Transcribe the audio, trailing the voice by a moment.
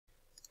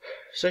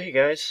So hey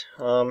guys,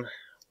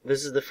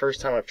 this is the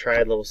first time I've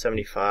tried level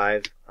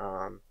 75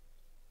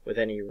 with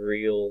any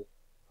real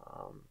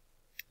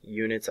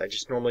units. I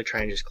just normally try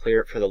and just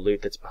clear it for the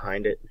loot that's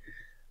behind it,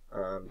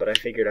 but I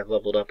figured I've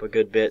leveled up a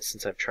good bit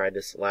since I've tried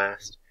this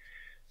last.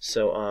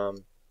 So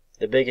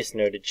the biggest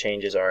noted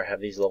changes are I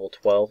have these level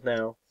 12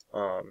 now,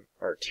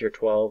 or tier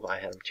 12. I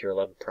had them tier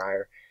 11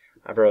 prior.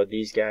 I borrowed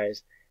these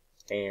guys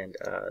and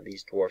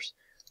these dwarfs,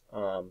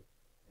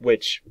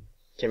 which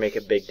can make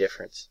a big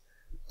difference.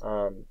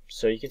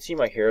 So you can see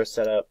my hero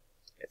setup.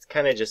 It's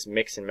kind of just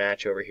mix and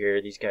match over here.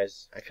 These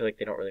guys, I feel like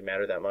they don't really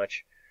matter that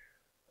much.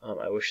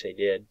 I wish they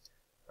did.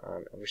 I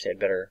wish they had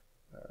better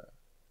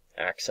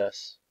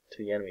access to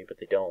the enemy, but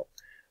they don't.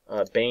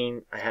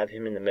 Bane, I have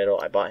him in the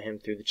middle. I bought him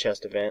through the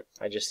chest event.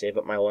 I just saved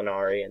up my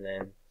Lenari, and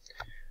then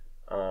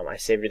I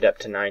saved it up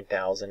to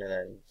 9,000, and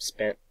then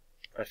spent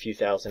a few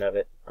thousand of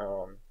it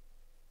to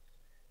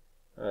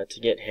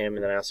get him,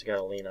 and then I also got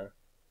Alina,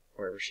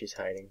 wherever she's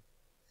hiding.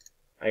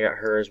 I got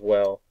her as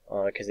well,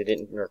 because it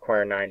didn't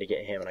require 9 to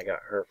get him, and I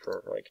got her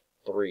for like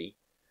 3.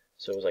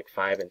 So it was like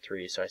 5 and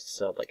 3, so I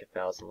still had like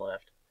 1,000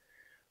 left.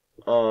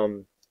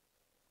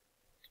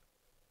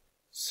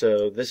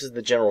 So this is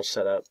the general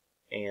setup,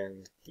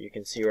 and you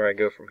can see where I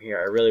go from here.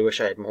 I really wish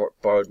I had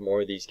borrowed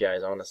more of these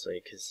guys, honestly,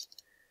 because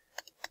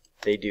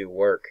they do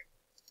work.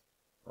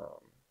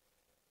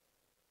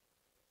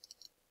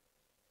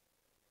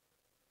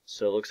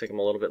 So it looks like I'm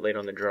a little bit late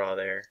on the draw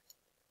there,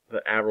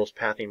 but Averil's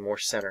pathing more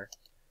center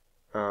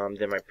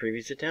than my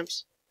previous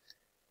attempts,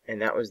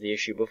 and that was the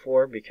issue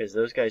before, because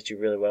those guys do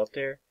really well up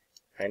there.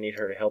 I need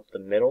her to help the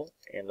middle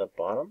and the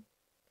bottom.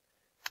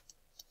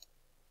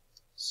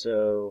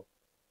 So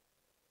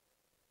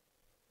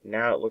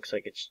now it looks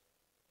like it's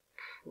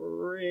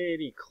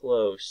pretty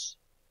close.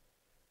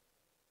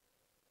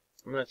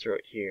 I'm going to throw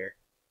it here,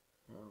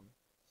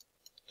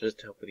 just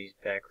to help with these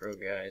back row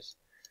guys.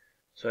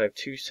 So I have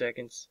 2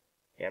 seconds.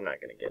 Yeah, I'm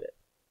not going to get it.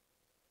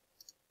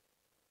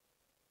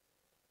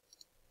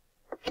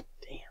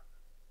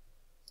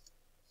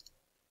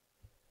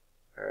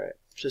 Alright,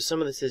 so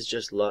some of this is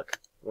just luck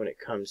when it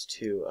comes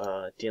to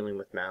dealing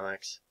with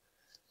Malax.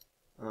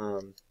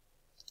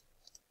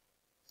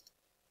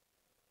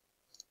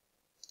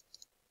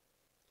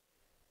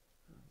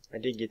 I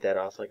did get that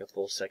off like a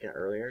full second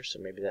earlier, so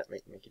maybe that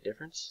might make a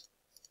difference.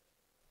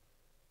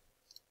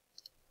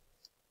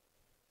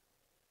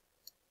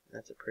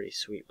 That's a pretty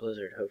sweet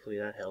blizzard. Hopefully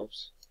that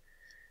helps.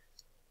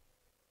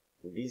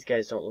 These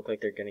guys don't look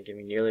like they're going to give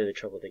me nearly the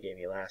trouble they gave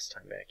me last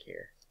time back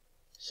here.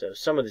 So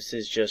some of this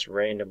is just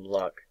random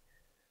luck.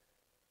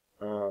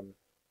 I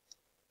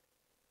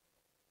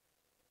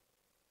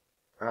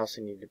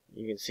also need to,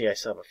 you can see I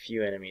still have a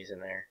few enemies in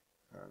there.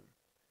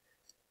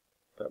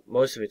 But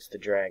most of it's the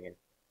dragon.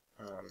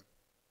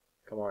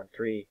 Come on,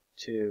 3,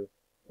 2,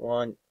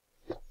 1.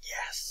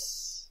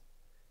 Yes!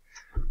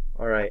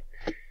 Alright.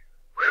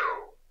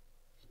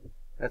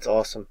 That's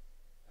awesome.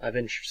 I've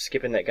been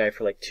skipping that guy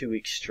for like 2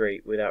 weeks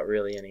straight without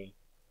really any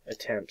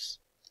attempts.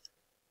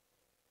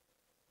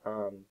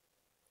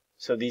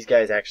 So these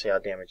guys actually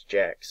outdamage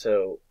Jack.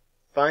 So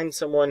find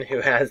someone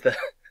who has the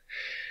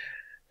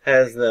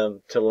has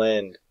them to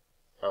lend.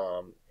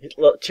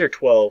 Tier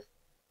 12.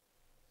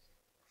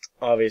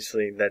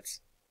 Obviously,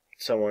 that's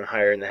someone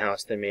higher in the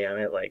house than me. I'm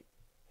at like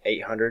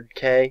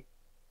 800k.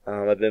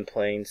 I've been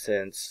playing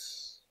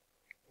since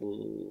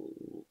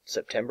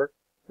September,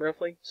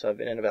 roughly. So I've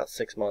been in about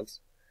 6 months.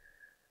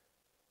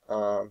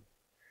 And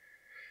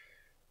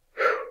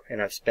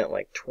I've spent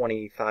like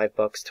 25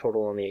 bucks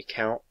total on the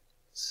account.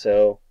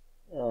 So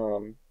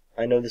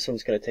I know this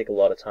one's going to take a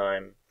lot of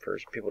time for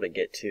people to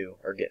get to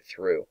or get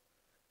through.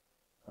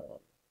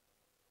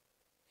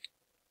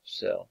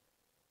 So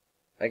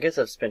I guess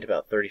I've spent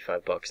about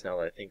 35 bucks now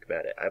that I think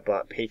about it. I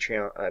bought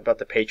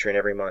the Patreon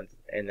every month,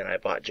 and then I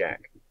bought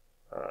Jack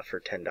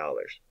for $10.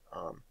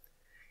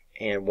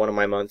 And one of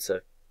my months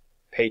of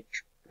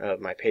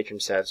my patron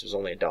status was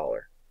only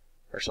 $1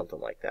 or something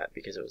like that,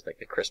 because it was like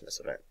the Christmas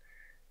event.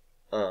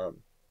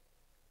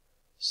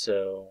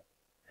 So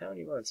how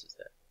many months is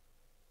that?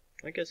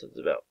 I guess it's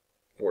about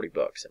 40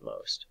 bucks at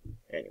most.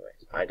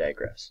 Anyways, I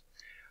digress.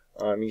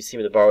 You can see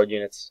with the borrowed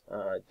units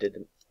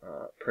did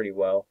pretty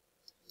well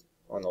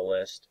on the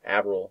list.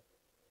 Avril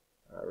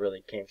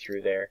really came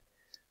through there.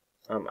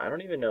 I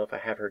don't even know if I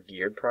have her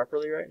geared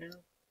properly right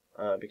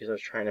now, because I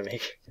was trying to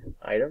make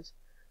items.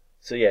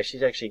 So yeah,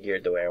 she's actually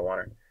geared the way I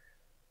want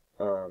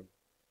her.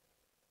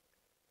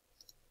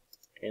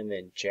 And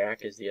then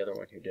Jack is the other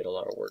one who did a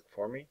lot of work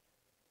for me.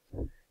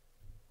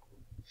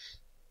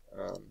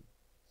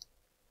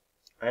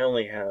 I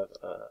only have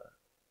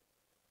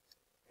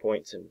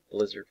points in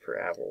Blizzard for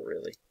Avril,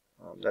 really.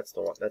 That's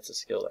the one. That's a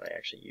skill that I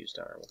actually used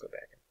on her. We'll go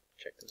back and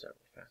check those out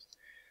really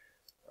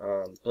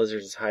fast.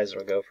 Blizzard's as high as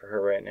it'll go for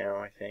her right now,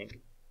 I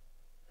think.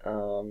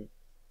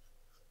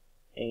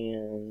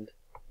 And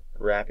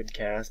Rapid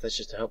Cast, that's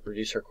just to help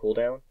reduce her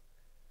cooldown.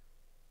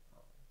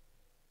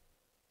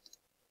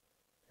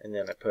 And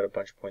then I put a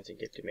bunch of points in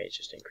Gifted Mage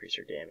just to increase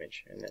her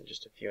damage. And then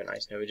just a few in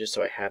Ice Nova, just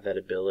so I have that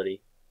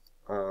ability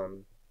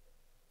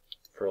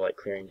for for like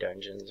clearing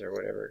dungeons or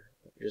whatever.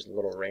 Just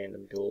little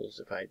random duels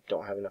if I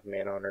don't have enough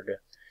mana on her to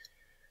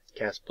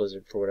cast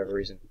Blizzard for whatever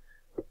reason.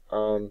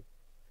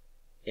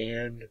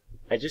 And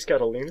I just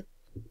got Alina,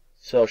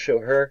 so I'll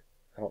show her.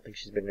 I don't think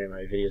she's been in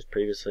my videos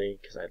previously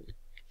because I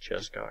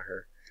just got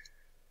her.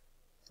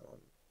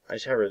 I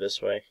just have her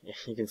this way.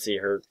 You can see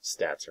her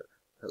stats, her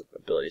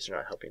abilities are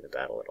not helping the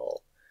battle at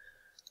all.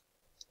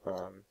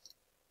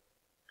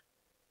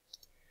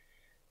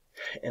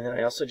 And then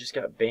I also just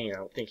got Bane. I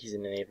don't think he's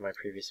in any of my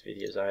previous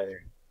videos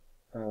either.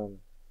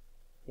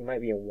 He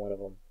might be in one of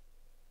them.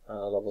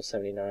 Level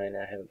 79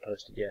 I haven't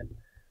posted yet.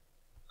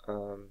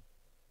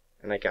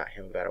 And I got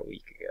him about a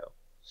week ago.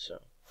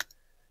 So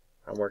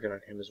I'm working on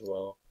him as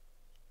well.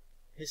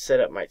 His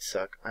setup might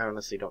suck. I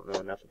honestly don't know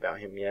enough about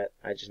him yet.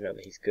 I just know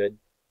that he's good.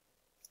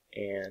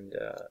 And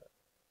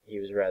he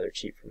was rather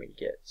cheap for me to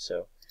get.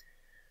 So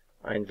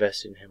I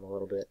invested in him a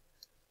little bit.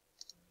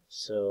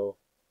 So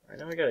I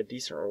know I got a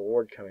decent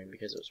reward coming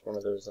because it was one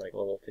of those like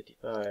level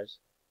 55s.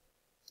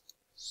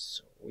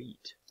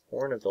 Sweet.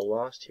 Horn of the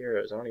Lost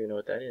Heroes. I don't even know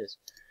what that is.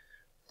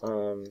 So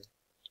I'm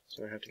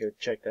going to have to go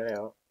check that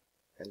out.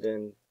 And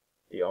then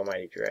the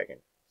Almighty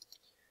Dragon.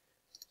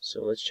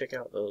 So let's check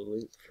out the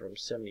loot from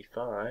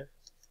 75.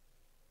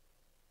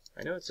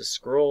 I know it's a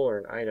scroll or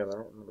an item. I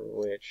don't remember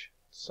which.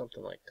 It's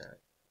something like that.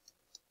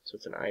 So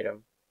it's an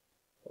item.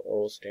 The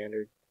Oral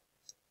Standard.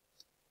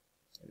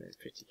 And then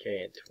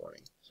 50k and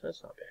 20. So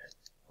that's not bad.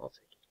 I'll take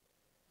it.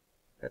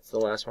 That's the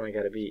last one I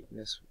gotta beat in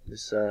this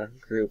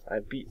group. I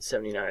beat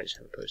 79, I just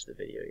haven't posted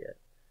the video yet.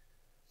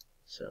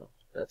 So,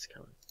 that's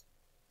coming.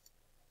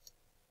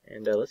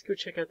 And let's go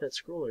check out that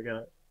scroll I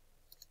got.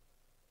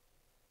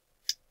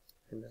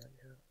 And I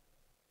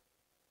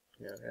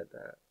had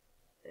that.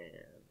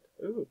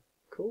 And, ooh,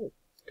 cool.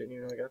 Didn't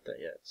even know I got that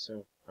yet.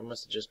 So, I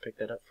must have just picked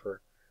that up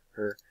for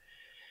her.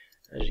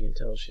 As you can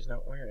tell, she's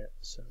not wearing it.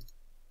 So,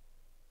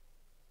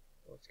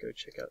 let's go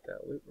check out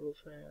that loot real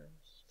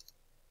fast.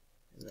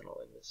 And then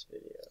I'll end this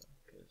video,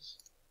 because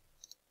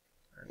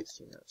I haven't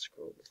seen that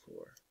scroll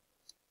before.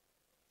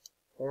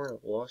 Horn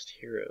of Lost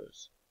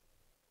Heroes.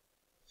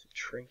 It's a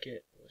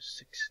trinket with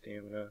 6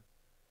 stamina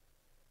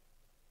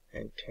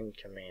and 10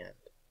 command.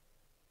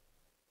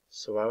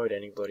 So why would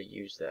anybody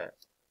use that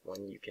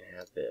when you can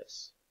have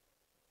this?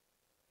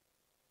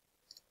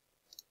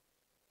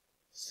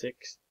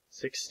 6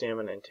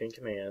 stamina and 10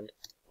 command,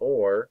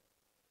 or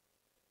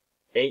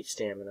 8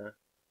 stamina,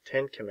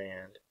 10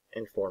 command,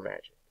 and 4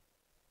 magic.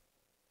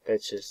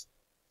 That's just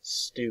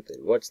stupid.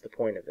 What's the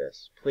point of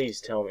this?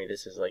 Please tell me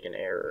this is like an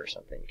error or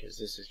something, because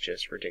this is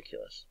just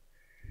ridiculous.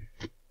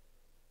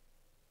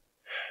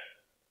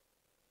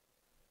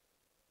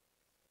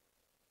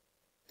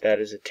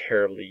 That is a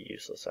terribly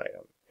useless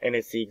item. And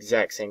it's the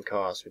exact same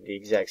cost with the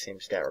exact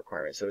same stat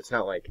requirement. So it's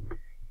not like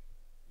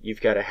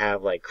you've got to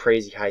have like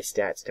crazy high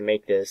stats to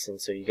make this, and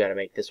so you got to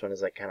make this one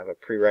as like kind of a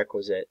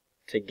prerequisite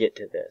to get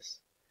to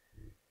this.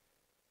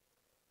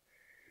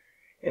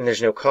 And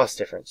there's no cost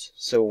difference.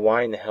 So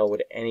why in the hell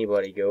would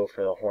anybody go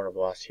for the Horn of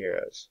Lost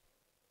Heroes?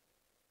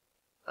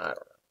 I don't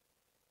know.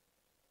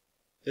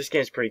 This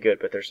game's pretty good,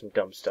 but there's some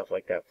dumb stuff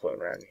like that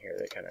floating around in here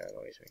that kind of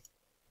annoys me.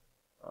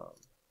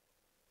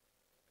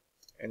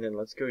 And then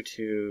let's go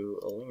to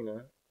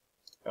Alina.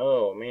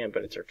 Oh man,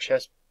 but it's her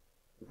chest,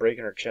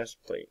 breaking her chest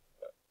plate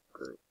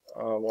group.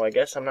 Well, I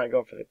guess I'm not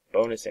going for the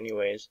bonus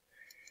anyways,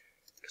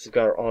 because I've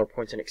got all her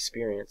points and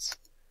experience.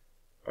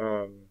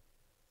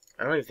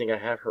 I don't even think I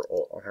have her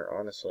ult on her,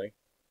 honestly.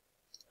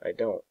 I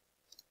don't.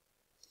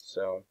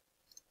 So,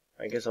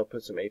 I guess I'll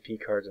put some AP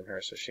cards on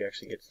her so she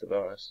actually gets the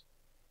bonus.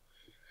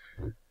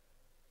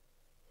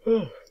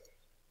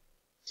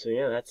 So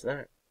yeah, that's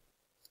that.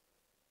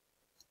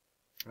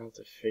 I'll have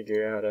to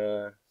figure out,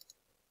 oh,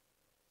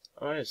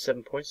 I have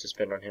 7 points to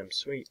spend on him.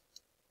 Sweet.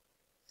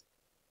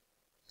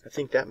 I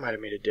think that might have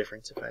made a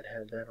difference if I'd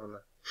had that on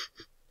the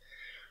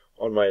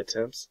on my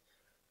attempts.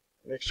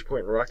 An extra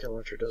point in rocket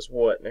launcher does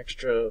what? An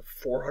extra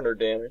 400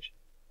 damage.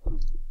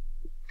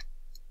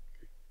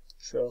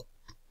 So,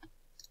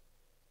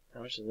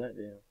 how much does that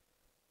do?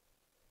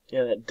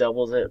 Yeah, that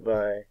doubles it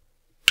by,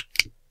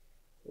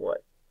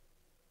 what?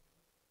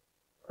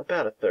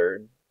 About a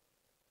third.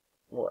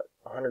 What?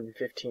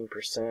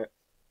 115%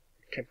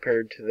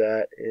 compared to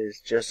that is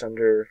just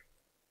under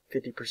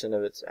 50%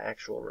 of its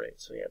actual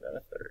rate. So yeah,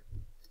 about a third.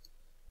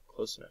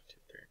 Close enough to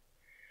a third.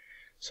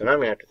 So now I'm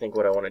going to have to think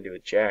what I want to do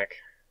with Jack.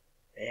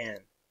 Man,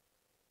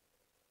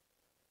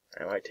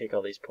 I might take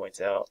all these points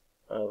out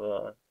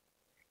of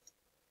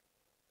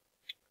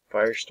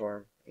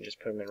Firestorm and just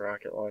put them in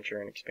Rocket Launcher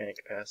and expanded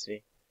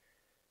capacity.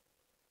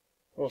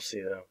 We'll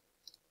see though.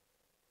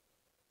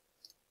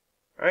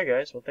 Alright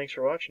guys, well thanks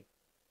for watching.